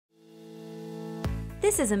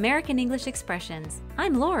This is American English Expressions.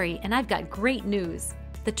 I'm Laurie, and I've got great news.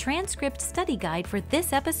 The transcript study guide for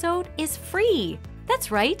this episode is free. That's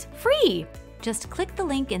right, free! Just click the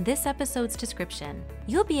link in this episode's description.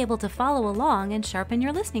 You'll be able to follow along and sharpen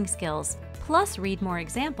your listening skills, plus read more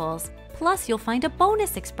examples, plus you'll find a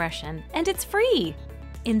bonus expression, and it's free!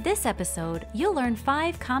 In this episode, you'll learn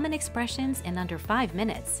 5 common expressions in under 5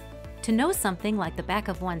 minutes. To know something like the back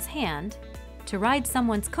of one's hand, to ride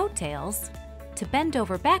someone's coattails, to bend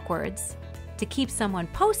over backwards, to keep someone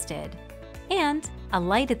posted, and a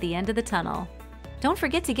light at the end of the tunnel. Don't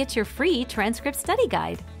forget to get your free transcript study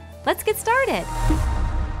guide. Let's get started!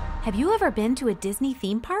 Have you ever been to a Disney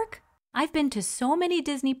theme park? I've been to so many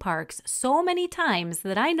Disney parks so many times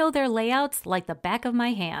that I know their layouts like the back of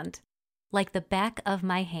my hand. Like the back of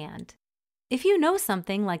my hand. If you know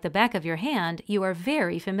something like the back of your hand, you are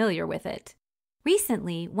very familiar with it.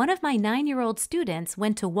 Recently, one of my 9-year-old students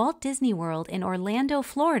went to Walt Disney World in Orlando,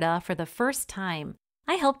 Florida for the first time.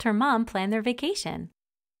 I helped her mom plan their vacation.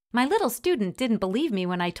 My little student didn't believe me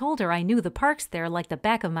when I told her I knew the parks there like the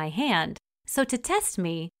back of my hand. So to test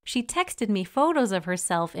me, she texted me photos of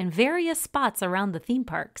herself in various spots around the theme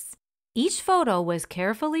parks. Each photo was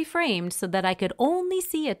carefully framed so that I could only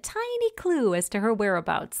see a tiny clue as to her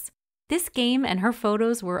whereabouts. This game and her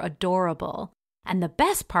photos were adorable. And the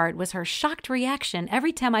best part was her shocked reaction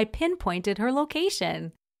every time I pinpointed her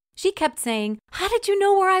location. She kept saying, "How did you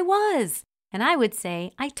know where I was?" And I would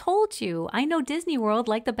say, "I told you, I know Disney World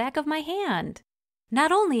like the back of my hand."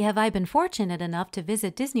 Not only have I been fortunate enough to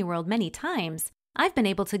visit Disney World many times, I've been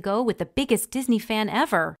able to go with the biggest Disney fan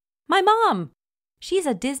ever, my mom. She's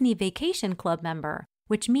a Disney Vacation Club member,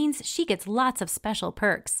 which means she gets lots of special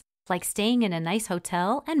perks, like staying in a nice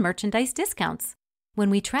hotel and merchandise discounts. When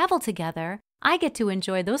we travel together, I get to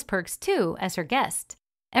enjoy those perks too as her guest.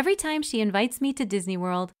 Every time she invites me to Disney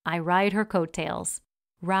World, I ride her coattails.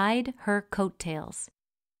 Ride her coattails.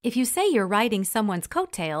 If you say you're riding someone's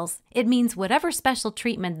coattails, it means whatever special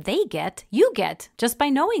treatment they get, you get just by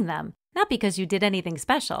knowing them, not because you did anything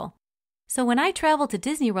special. So when I travel to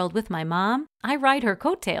Disney World with my mom, I ride her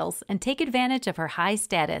coattails and take advantage of her high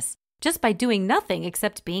status, just by doing nothing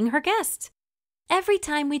except being her guest. Every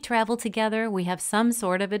time we travel together, we have some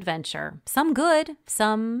sort of adventure. Some good,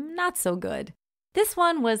 some not so good. This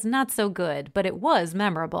one was not so good, but it was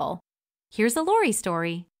memorable. Here's a Laurie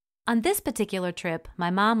story. On this particular trip,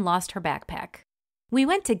 my mom lost her backpack. We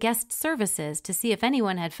went to guest services to see if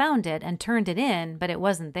anyone had found it and turned it in, but it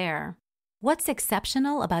wasn't there. What's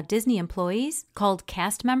exceptional about Disney employees, called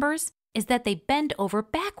cast members, is that they bend over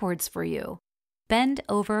backwards for you. Bend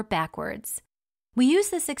over backwards. We use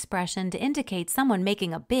this expression to indicate someone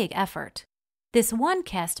making a big effort. This one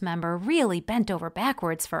cast member really bent over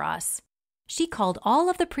backwards for us. She called all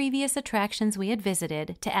of the previous attractions we had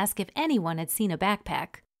visited to ask if anyone had seen a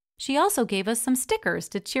backpack. She also gave us some stickers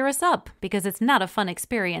to cheer us up because it's not a fun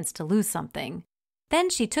experience to lose something. Then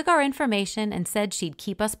she took our information and said she'd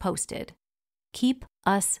keep us posted. Keep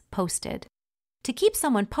us posted. To keep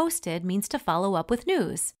someone posted means to follow up with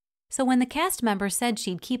news. So when the cast member said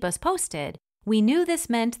she'd keep us posted, we knew this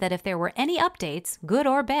meant that if there were any updates, good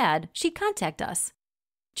or bad, she'd contact us.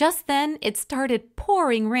 Just then, it started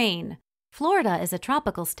pouring rain. Florida is a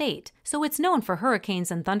tropical state, so it's known for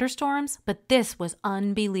hurricanes and thunderstorms, but this was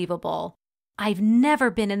unbelievable. I've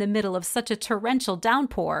never been in the middle of such a torrential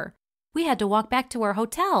downpour. We had to walk back to our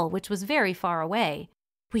hotel, which was very far away.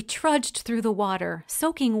 We trudged through the water,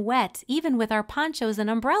 soaking wet even with our ponchos and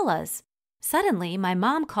umbrellas. Suddenly, my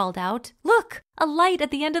mom called out, "Look, a light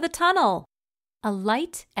at the end of the tunnel!" A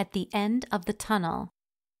light at the end of the tunnel.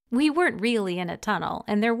 We weren't really in a tunnel,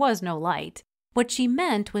 and there was no light. What she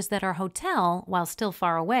meant was that our hotel, while still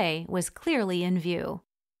far away, was clearly in view.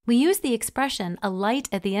 We use the expression "a light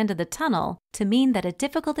at the end of the tunnel" to mean that a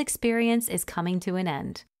difficult experience is coming to an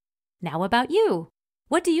end. Now about you.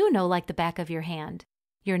 What do you know like the back of your hand?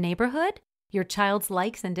 Your neighborhood? Your child's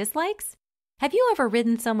likes and dislikes? Have you ever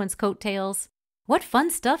ridden someone's coattails? What fun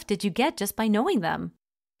stuff did you get just by knowing them?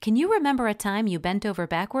 Can you remember a time you bent over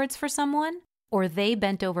backwards for someone? Or they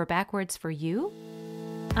bent over backwards for you?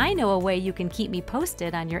 I know a way you can keep me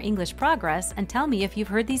posted on your English progress and tell me if you've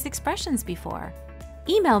heard these expressions before.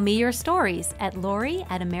 Email me your stories at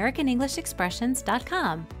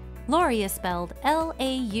laurie@americanenglishexpressions.com. Laurie is spelled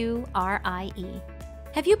Laurie.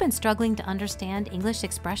 Have you been struggling to understand English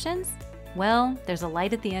expressions? Well, there's a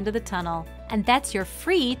light at the end of the tunnel, and that's your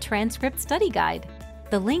free transcript study guide.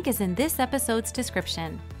 The link is in this episode's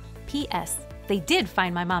description. P.S. They did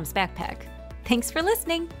find my mom's backpack. Thanks for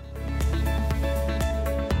listening.